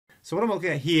So what I'm looking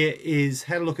at here is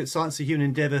how to look at science and human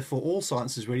endeavour for all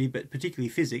sciences really, but particularly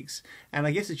physics. And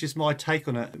I guess it's just my take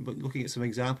on it, but looking at some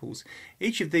examples.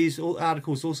 Each of these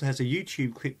articles also has a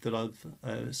YouTube clip that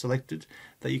I've selected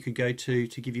that you could go to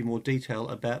give you more detail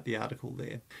about the article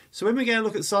there. So when we're going to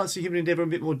look at science and human endeavour in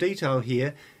a bit more detail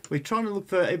here, we're trying to look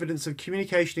for evidence of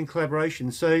communication and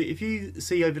collaboration. So if you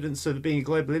see evidence of it being a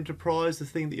global enterprise, the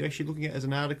thing that you're actually looking at as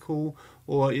an article,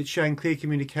 or it's showing clear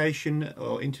communication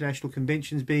or international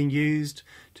conventions being used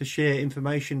to share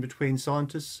information between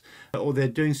scientists, or they're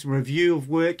doing some review of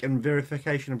work and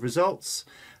verification of results,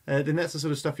 then that's the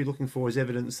sort of stuff you're looking for as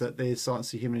evidence that there's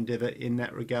science and human endeavour in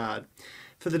that regard.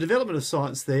 For the development of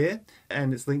science there,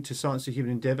 and it's linked to science and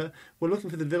human endeavour, we're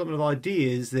looking for the development of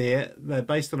ideas there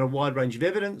based on a wide range of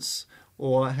evidence,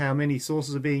 or how many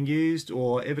sources are being used,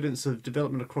 or evidence of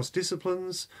development across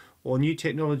disciplines, or new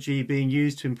technology being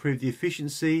used to improve the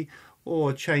efficiency,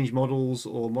 or change models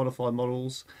or modify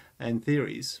models and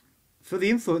theories. For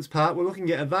the influence part, we're looking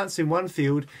at advance in one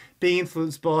field being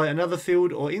influenced by another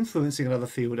field or influencing another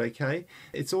field, okay?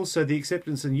 It's also the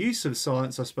acceptance and use of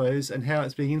science, I suppose, and how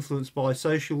it's being influenced by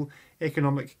social,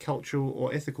 economic, cultural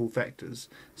or ethical factors.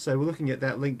 So we're looking at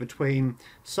that link between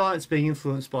science being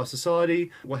influenced by society,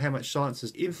 or how much science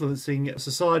is influencing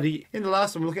society. In the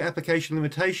last one, we're looking at application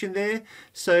limitation there.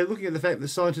 So looking at the fact that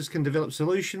scientists can develop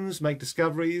solutions, make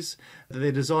discoveries,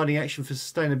 they're designing action for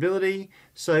sustainability,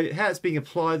 so how it's being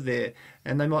applied there,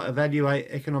 and they might evaluate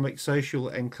economic, social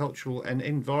and cultural and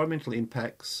environmental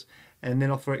impacts, and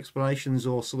then offer explanations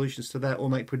or solutions to that, or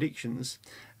make predictions.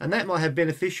 And that might have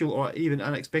beneficial or even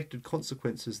unexpected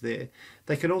consequences there.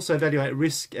 They can also evaluate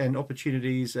risk and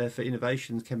opportunities for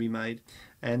innovations can be made,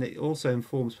 and it also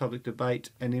informs public debate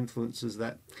and influences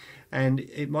that. And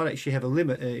it might actually have a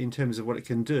limit in terms of what it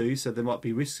can do, so there might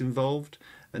be risks involved,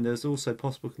 and there's also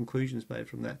possible conclusions made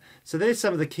from that. So there's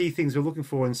some of the key things we're looking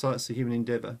for in science and human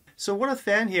endeavour. So what I've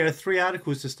found here are 3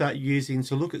 articles to start using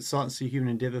to look at science and human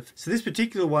endeavour. So this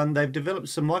particular one, they've developed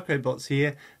some microbots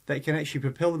here that can actually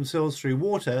propel themselves through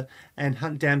water and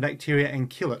hunt down bacteria and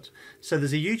kill it. So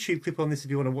there's a YouTube clip on this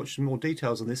if you want to watch some more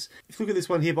details on this. If you look at this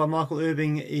one here by Michael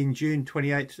Irving in June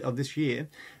 28th of this year,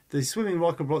 the swimming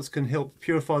microbots can help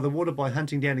purify the water by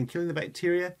hunting down and killing the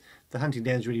bacteria. The hunting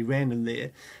down is really random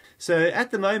there. So at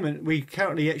the moment, we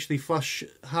currently actually flush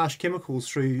harsh chemicals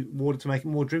through water to make it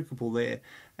more drinkable there.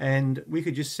 And we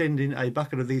could just send in a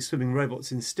bucket of these swimming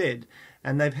robots instead.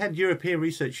 And they've had European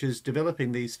researchers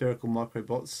developing these spherical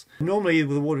microbots. Normally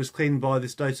the water is cleaned by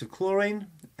this dose of chlorine,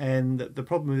 and the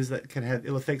problem is that it can have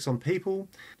ill effects on people.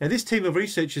 Now this team of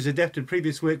researchers adapted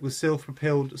previous work with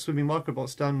self-propelled swimming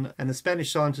microbots done, and the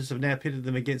Spanish scientists have now pitted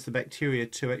them against the bacteria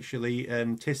to actually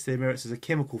test their merits as a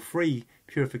chemical-free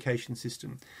purification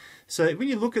system. So when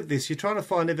you look at this, you're trying to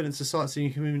find evidence of science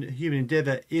and human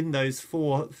endeavour in those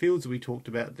 4 fields that we talked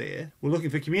about there. We're looking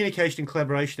for communication and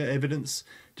collaboration evidence,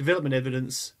 development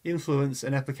evidence, influence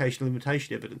and application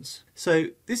limitation evidence. So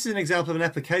this is an example of an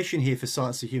application here for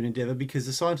science and human endeavour, because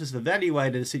the scientists have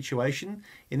evaluated a situation.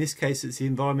 In this case it's the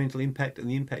environmental impact and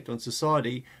the impact on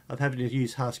society of having to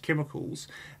use harsh chemicals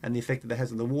and the effect that that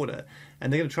has on the water.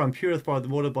 And they're going to try and purify the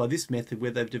water by this method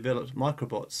where they've developed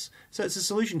microbots. So it's a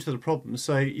solution to the problem.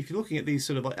 So if you're looking at these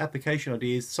sort of application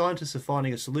ideas, scientists are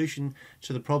finding a solution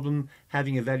to the problem,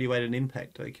 having evaluated an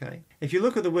impact, okay? If you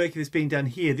look at the work that's being done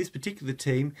here, this particular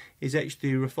team is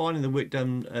actually refining the work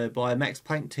done by a Max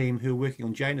Planck team who are working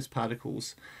on Janus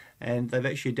particles, and they've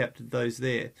actually adapted those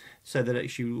there so that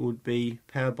actually would be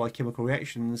powered by chemical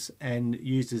reactions and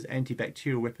used as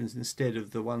antibacterial weapons instead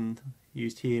of the one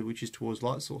used here, which is towards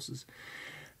light sources.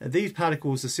 These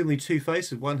particles are similarly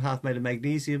two-faced, with one half made of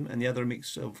magnesium and the other a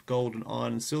mix of gold and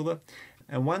iron and silver.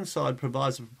 And one side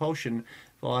provides the propulsion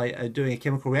by doing a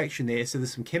chemical reaction there, so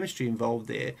there's some chemistry involved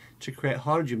there to create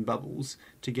hydrogen bubbles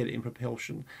to get it in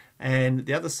propulsion. And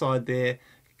the other side there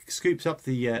scoops up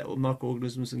the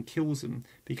microorganisms and kills them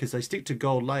because they stick to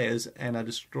gold layers and are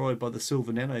destroyed by the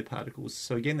silver nanoparticles.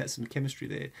 So again, that's some chemistry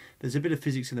there. There's a bit of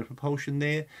physics in the propulsion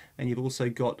there, and you've also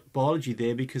got biology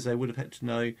there because they would have had to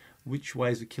know which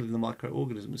ways of killing the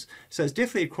microorganisms. So it's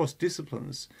definitely across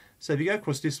disciplines. So if you go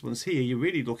across disciplines here, you're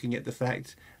really looking at the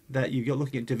fact that you're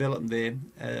looking at development there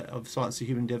of science and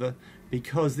human endeavour,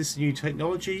 because this is new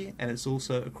technology and it's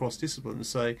also across disciplines.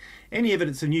 So any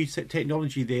evidence of new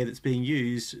technology there that's being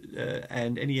used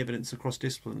and any evidence across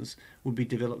disciplines would be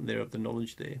development there of the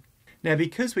knowledge there. Now,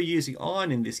 because we're using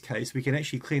iron in this case, we can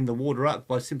actually clean the water up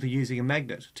by simply using a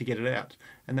magnet to get it out.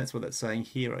 And that's what that's saying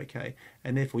here, okay?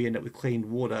 And therefore you end up with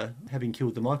clean water, having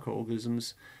killed the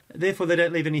microorganisms. Therefore they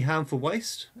don't leave any harmful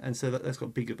waste, and so that's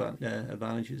got big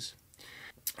advantages.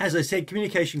 As I said,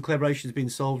 communication collaboration has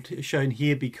been shown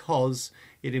here because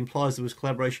it implies there was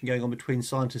collaboration going on between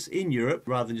scientists in Europe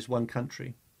rather than just one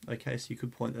country. Okay, so you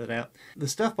could point that out. The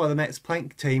stuff by the Max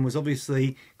Planck team was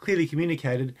obviously clearly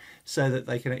communicated so that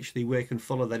they can actually work and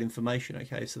follow that information.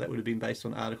 Okay, so that would have been based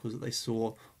on articles that they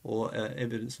saw or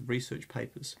evidence of research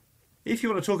papers. If you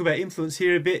want to talk about influence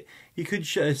here a bit, you could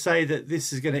say that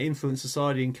this is going to influence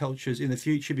society and cultures in the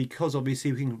future because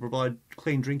obviously we can provide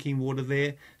clean drinking water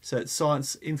there. So it's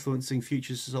science influencing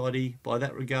future society by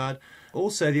that regard.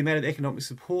 Also, the amount of economic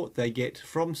support they get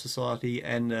from society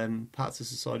and parts of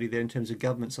society there in terms of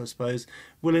governments, I suppose,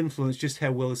 will influence just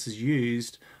how well this is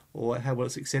used or how well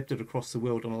it's accepted across the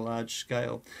world on a large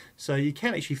scale. So you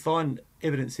can actually find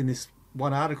evidence in this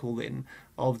one article then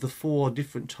of the 4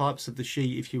 different types of the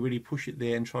She if you really push it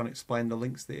there and try and explain the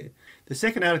links there. The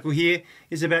second article here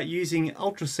is about using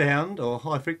ultrasound or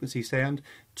high frequency sound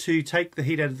to take the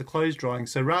heat out of the clothes drying.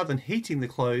 So rather than heating the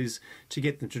clothes to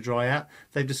get them to dry out,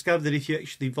 they've discovered that if you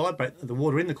actually vibrate the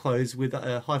water in the clothes with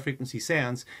high frequency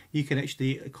sounds, you can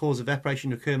actually cause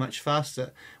evaporation to occur much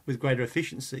faster with greater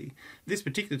efficiency. This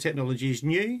particular technology is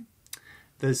new.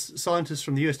 There's scientists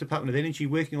from the US Department of Energy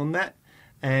working on that,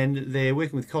 and they're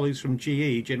working with colleagues from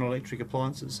GE, General Electric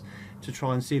Appliances, to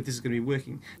try and see if this is going to be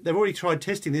working. They've already tried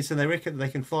testing this and they reckon they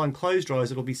can find clothes dryers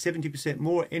that will be 70%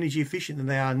 more energy efficient than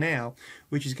they are now,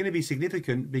 which is going to be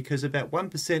significant because about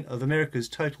 1% of America's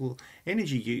total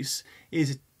energy use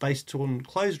is based on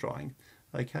clothes drying.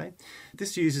 Okay,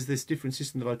 this uses this different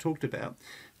system that I talked about,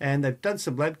 and they've done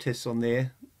some lab tests on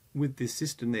there with this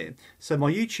system there. So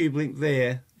my YouTube link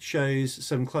there shows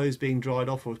some clothes being dried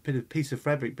off, or a piece of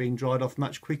fabric being dried off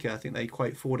much quicker. I think they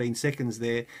equate 14 seconds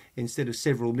there instead of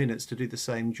several minutes to do the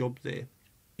same job there.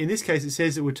 In this case it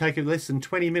says it would take less than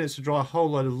 20 minutes to dry a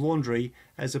whole load of laundry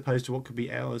as opposed to what could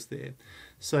be hours there.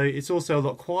 So it's also a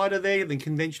lot quieter there than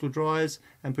conventional dryers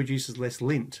and produces less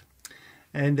lint.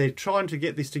 And they're trying to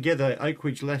get this together, Oak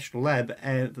Ridge National Lab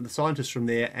and the scientists from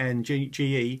there and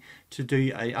GE, to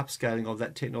do a upscaling of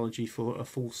that technology for a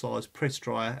full-size press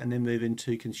dryer and then move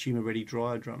into consumer-ready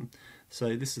dryer drum.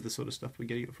 So this is the sort of stuff we're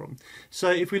getting it from.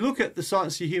 So if we look at the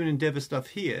Science of Human Endeavour stuff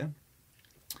here,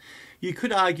 you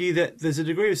could argue that there's a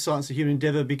degree of science of human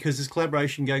endeavour because there's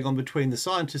collaboration going on between the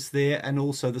scientists there and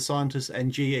also the scientists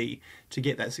and GE to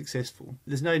get that successful.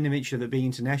 There's no mention of it being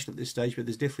international at this stage, but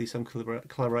there's definitely some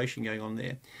collaboration going on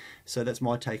there. So that's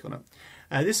my take on it.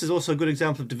 This is also a good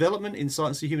example of development in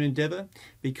science of human endeavour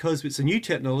because it's a new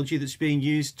technology that's being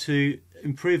used to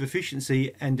improve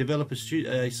efficiency and develop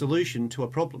a solution to a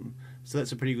problem. So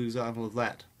that's a pretty good example of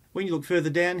that. When you look further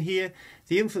down here,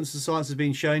 the influence of science has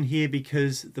been shown here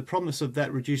because the promise of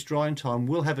that reduced drying time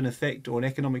will have an effect or an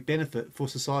economic benefit for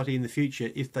society in the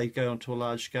future if they go onto a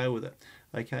large scale with it.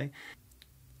 Okay.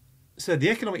 So the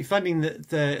economic funding that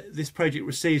this project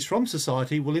receives from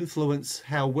society will influence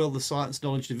how well the science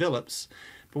knowledge develops.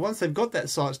 But once they've got that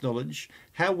science knowledge,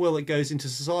 how well it goes into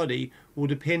society will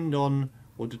depend on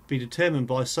or be determined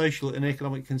by social and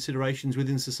economic considerations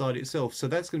within society itself. So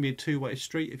that's going to be a two-way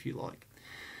street, if you like.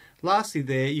 Lastly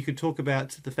there, you could talk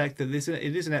about the fact that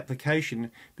it is an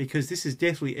application because this is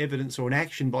definitely evidence or an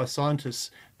action by scientists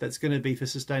that's going to be for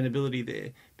sustainability there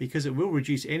because it will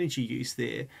reduce energy use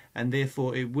there and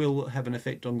therefore it will have an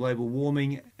effect on global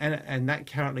warming and that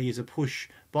currently is a push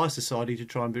by society to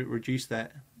try and reduce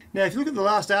that. Now if you look at the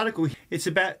last article, it's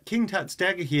about King Tut's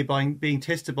dagger here being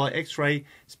tested by X-ray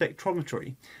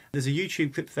spectrometry. There's a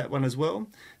YouTube clip for that one as well.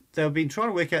 They've been trying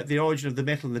to work out the origin of the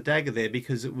metal in the dagger there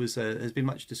because it has been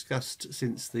much discussed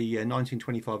since the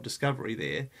 1925 discovery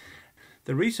there.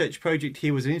 The research project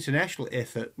here was an international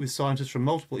effort with scientists from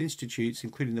multiple institutes,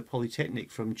 including the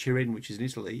Polytechnic from Turin, which is in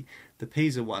Italy, the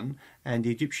Pisa one, and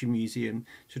the Egyptian Museum,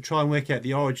 to try and work out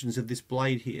the origins of this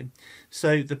blade here.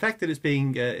 So the fact that it's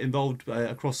being involved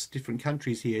across different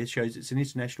countries here shows it's an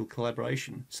international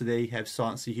collaboration. So there you have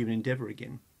science of human endeavour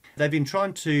again. They've been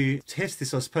trying to test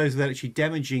this, I suppose, without actually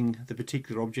damaging the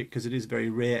particular object because it is very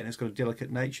rare and it's got a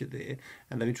delicate nature there.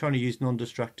 And they've been trying to use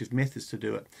non-destructive methods to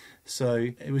do it. So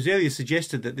it was earlier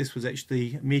suggested that this was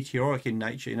actually meteoric in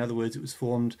nature. In other words, it was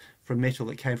formed from metal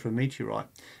that came from a meteorite.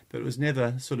 But it was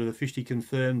never sort of officially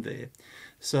confirmed there.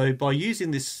 So by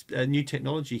using this new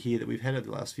technology here that we've had over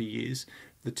the last few years,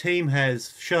 the team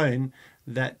has shown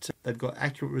that they've got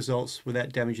accurate results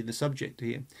without damaging the subject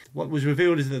here. What was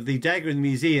revealed is that the dagger in the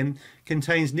museum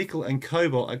contains nickel and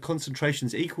cobalt at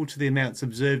concentrations equal to the amounts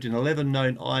observed in 11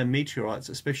 known iron meteorites,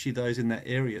 especially those in that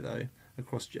area though,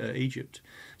 across Egypt.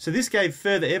 So this gave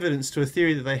further evidence to a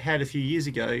theory that they had a few years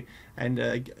ago and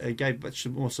gave much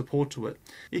more support to it.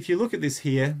 If you look at this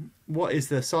here, what is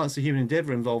the science of human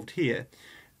endeavour involved here?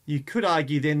 You could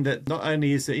argue then that not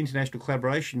only is the international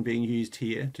collaboration being used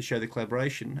here to show the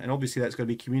collaboration, and obviously that's got to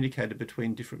be communicated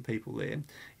between different people there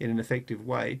in an effective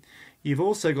way, you've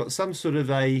also got some sort of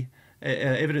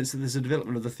evidence that there's a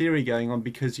development of the theory going on,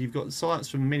 because you've got science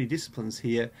from many disciplines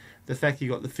here. The fact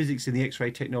you've got the physics in the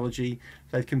X-ray technology,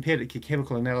 they've compared it to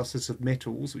chemical analysis of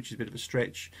metals, which is a bit of a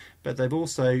stretch, but they've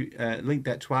also linked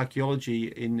that to archaeology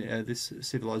in this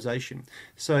civilization.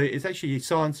 So it's actually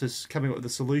scientists coming up with a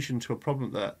solution to a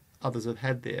problem that others have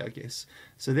had there, I guess.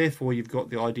 So therefore you've got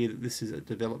the idea that this is a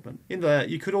development.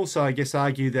 You could also, I guess,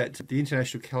 argue that the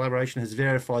international collaboration has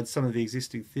verified some of the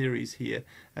existing theories here,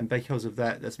 and because of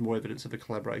that, that's more evidence of a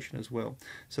collaboration as well.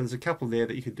 So there's a couple there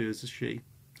that you could do as a she.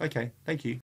 Okay, thank you.